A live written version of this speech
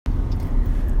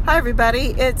Hi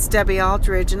everybody, it's Debbie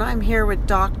Aldridge and I'm here with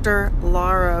Dr.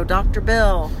 Lauro, Dr.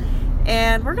 Bill,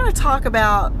 and we're going to talk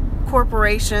about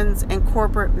corporations and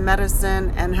corporate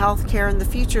medicine and healthcare and the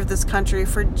future of this country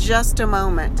for just a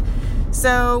moment.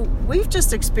 So we've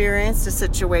just experienced a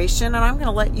situation and I'm going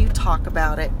to let you talk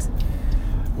about it.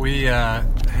 We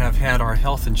have had our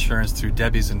health insurance through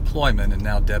Debbie's employment, and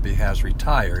now Debbie has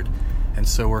retired. And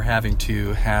so we're having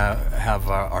to have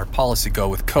our policy go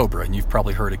with COBRA, and you've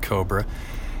probably heard of COBRA.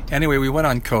 Anyway, we went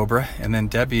on COBRA, and then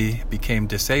Debbie became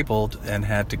disabled and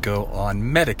had to go on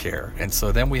Medicare. And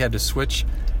so then we had to switch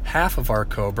half of our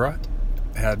COBRA,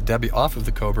 had Debbie off of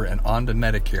the COBRA and onto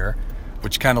Medicare,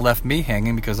 which kind of left me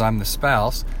hanging because I'm the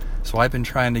spouse. So I've been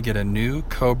trying to get a new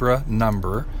COBRA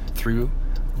number through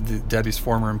Debbie's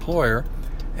former employer,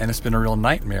 and it's been a real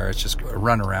nightmare. It's just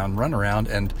run around,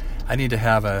 and I need to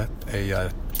have a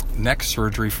neck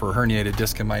surgery for a herniated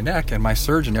disc in my neck, and my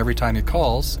surgeon, every time he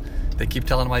calls, they keep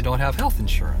telling him I don't have health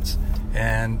insurance,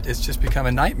 and it's just become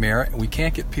a nightmare. We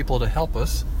can't get people to help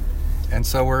us, and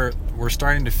so we're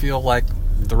starting to feel like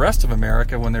the rest of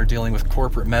America when they're dealing with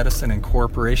corporate medicine and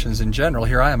corporations in general.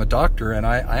 Here I am, a doctor, and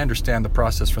I understand the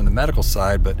process from the medical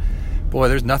side, but boy,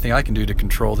 there's nothing I can do to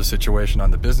control the situation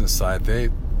on the business side. The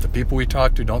people we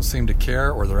talk to don't seem to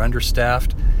care, or they're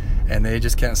understaffed, and they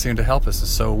just can't seem to help us.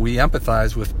 So we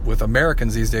empathize with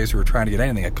Americans these days who are trying to get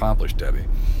anything accomplished, Debbie.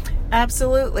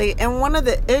 Absolutely. And one of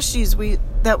the issues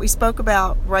that we spoke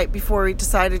about right before we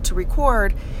decided to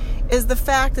record is the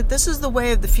fact that this is the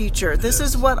way of the future. This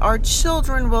is what our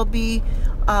children will be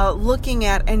looking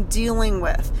at and dealing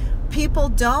with. People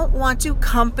don't want to,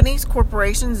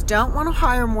 corporations don't want to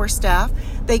hire more staff.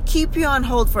 They keep you on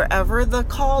hold forever. The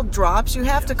call drops. You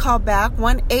have to call back.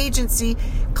 One agency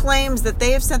claims that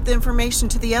they have sent the information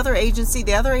to the other agency.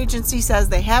 The other agency says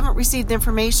they haven't received the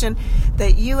information,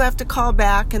 that you have to call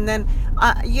back. And then,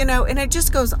 and it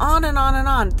just goes on and on and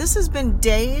on. This has been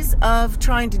days of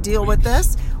trying to deal with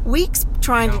this, weeks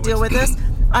trying to deal with this.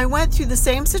 I went through the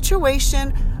same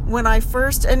situation when I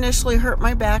first initially hurt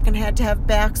my back and had to have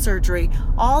back surgery.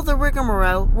 All the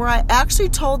rigmarole, where I actually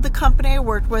told the company I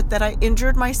worked with that I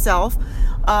injured myself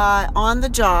on the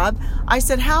job. I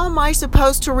said, how am I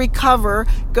supposed to recover,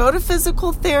 go to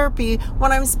physical therapy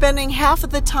when I'm spending half of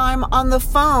the time on the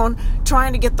phone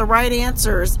trying to get the right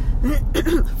answers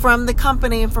from the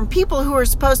company and from people who are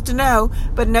supposed to know,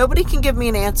 but nobody can give me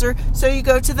an answer. So you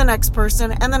go to the next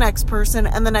person and the next person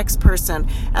and the next person.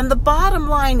 And the bottom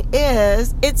line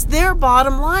is, it's their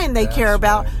bottom line they care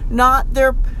about, not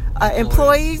their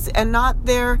employees and not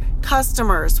their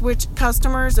customers, which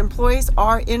employees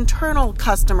are internal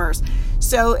customers.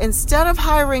 So instead of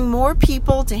hiring more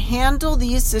people to handle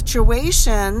these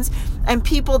situations and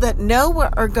people that know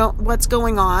what's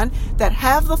going on, that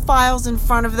have the files in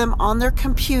front of them on their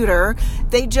computer,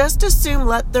 they just assume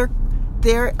let their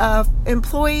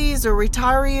employees or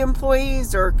retiree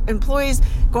employees or employees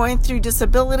going through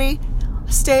disability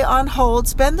stay on hold,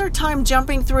 spend their time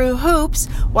jumping through hoops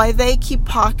while they keep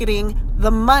pocketing the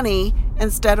money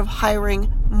instead of hiring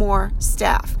more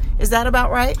staff. Is that about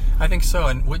right? I think so.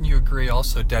 And wouldn't you agree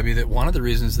also, Debbie, that one of the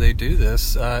reasons they do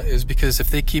this is because if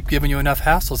they keep giving you enough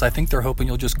hassles, I think they're hoping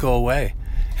you'll just go away.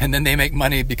 And then they make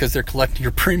money because they're collecting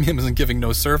your premiums and giving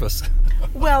no service.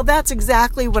 Well, that's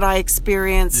exactly what I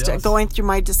experienced going through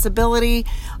my disability,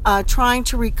 trying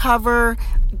to recover,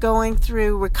 going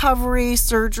through recovery,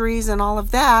 surgeries, and all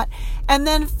of that, and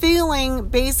then feeling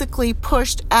basically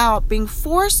pushed out, being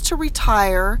forced to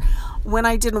retire. When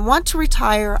I didn't want to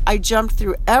retire, I jumped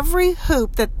through every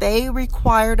hoop that they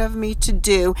required of me to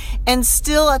do, and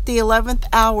still at the 11th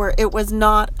hour, it was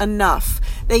not enough.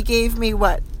 They gave me,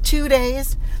 2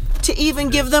 days? To even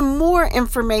give them more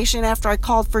information after I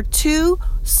called for 2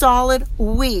 solid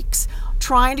weeks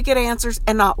trying to get answers,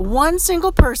 and not one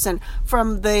single person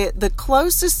from the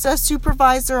closest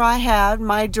supervisor I had,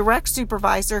 my direct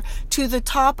supervisor, to the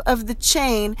top of the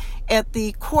chain at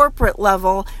the corporate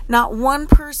level, not one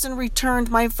person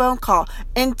returned my phone call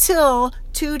until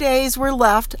 2 days were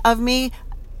left of me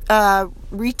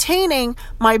retaining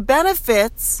my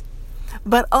benefits,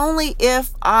 but only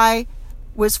if I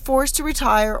was forced to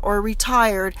retire or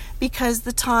retired because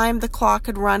the clock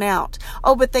had run out.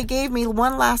 Oh, but they gave me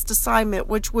one last assignment,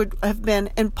 which would have been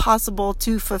impossible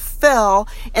to fulfill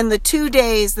in the 2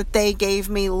 days that they gave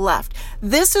me left.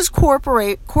 This is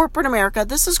corporate America.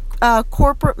 This is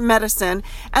corporate medicine.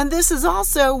 And this is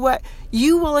also what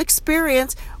you will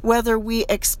experience whether we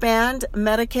expand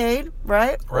Medicaid,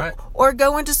 right? Right. Or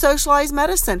go into socialized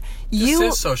medicine. This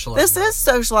is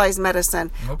socialized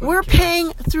medicine. We're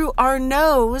paying through our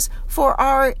nose for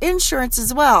our insurance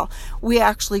as well. We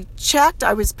actually checked.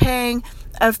 I was paying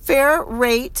a fair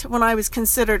rate when I was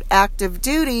considered active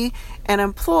duty and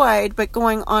employed, but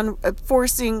going on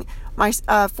forcing me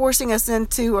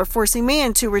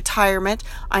into retirement.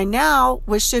 I now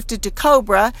was shifted to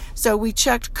COBRA, so we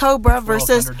checked COBRA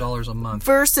versus $1,200 a month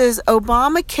versus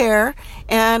Obamacare,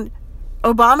 and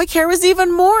Obamacare was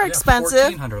even more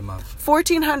expensive. $1,400 a month.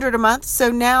 $1,400 a month. So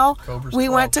now Cobra's we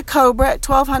 12. went to COBRA at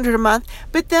 $1,200 a month.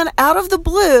 But then out of the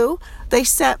blue, they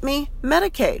sent me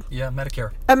Medicaid. Yeah,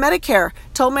 Medicare. A Medicare.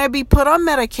 Told me I'd be put on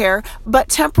Medicare, but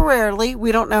temporarily.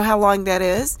 We don't know how long that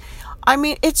is. I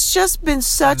mean, it's just been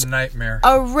such a nightmare.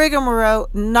 A rigmarole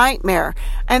nightmare.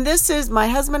 And this is, my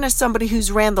husband is somebody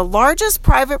who's ran the largest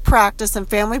private practice and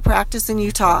family practice in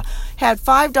Utah. Had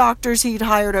 5 doctors he'd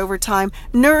hired over time,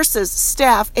 nurses,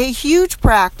 staff, a huge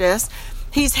practice.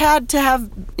 He's had to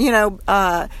have,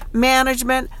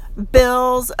 management,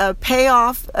 bills, pay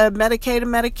off Medicaid and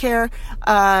Medicare,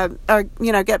 or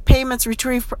get payments,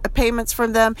 retrieve payments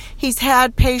from them. He's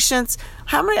had patients.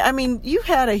 How many? I mean, you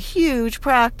had a huge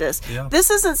practice. Yeah. This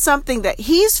isn't something that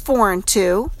he's foreign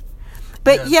to,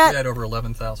 but yet he had over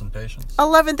 11,000 patients.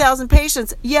 11,000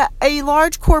 patients. Yet a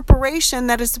large corporation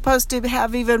that is supposed to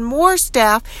have even more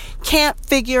staff can't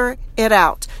figure it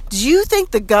out. Do you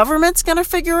think the government's going to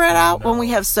figure it out when we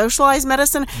have socialized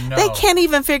medicine? No. They can't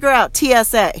even figure out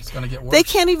TSA. It's going to get worse. They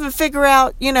can't even figure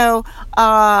out,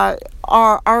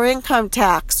 our income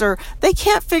tax, or they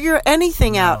can't figure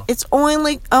anything out. It's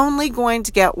only going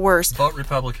to get worse. Vote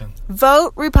Republican.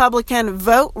 Vote Republican.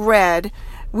 Vote red.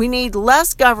 We need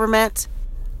less government.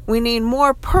 We need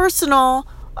more personal,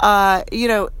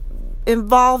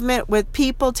 involvement with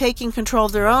people taking control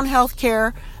of their own health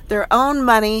care, their own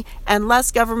money, and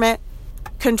less government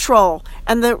control.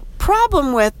 And the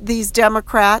problem with these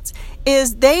Democrats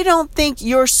is they don't think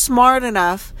you're smart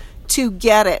enough to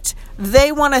get it.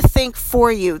 They want to think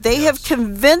for you. They have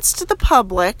convinced the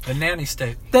public, the nanny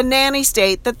state,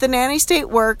 that the nanny state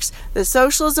works, that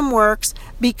socialism works,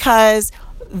 because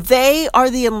they are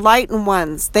the enlightened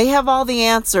ones. They have all the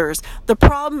answers. The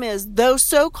problem is those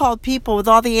so-called people with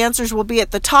all the answers will be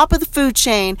at the top of the food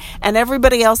chain and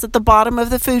everybody else at the bottom of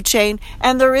the food chain,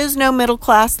 and there is no middle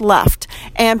class left.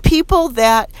 And people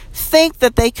that think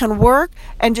that they can work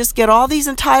and just get all these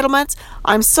entitlements,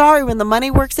 I'm sorry, when the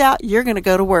money works out, you're going to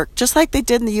go to work, just like they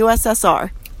did in the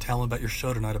USSR. Tell them about your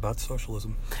show tonight about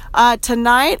socialism.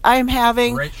 Tonight I'm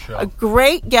having a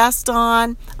great guest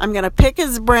on. I'm going to pick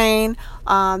his brain.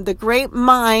 The great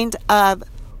mind of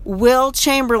Will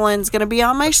Chamberlain is going to be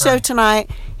on my show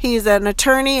tonight. He's an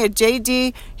attorney at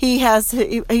JD.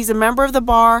 He's a member of the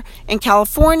bar in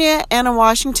California and in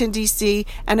Washington, D.C.,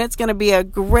 and it's going to be a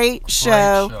great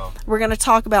show. We're going to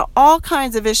talk about all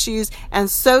kinds of issues,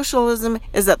 and socialism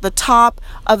is at the top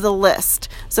of the list.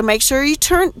 So make sure you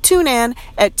tune in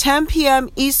at 10 p.m.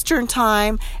 Eastern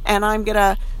Time, and I'm going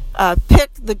to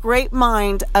pick the great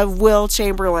mind of Will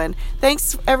Chamberlain.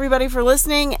 Thanks, everybody, for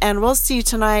listening, and we'll see you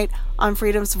tonight on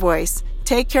Freedom's Voice.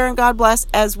 Take care and God bless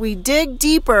as we dig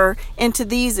deeper into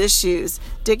these issues.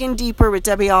 Digging deeper with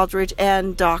Debbie Aldridge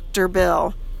and Dr.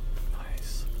 Bill.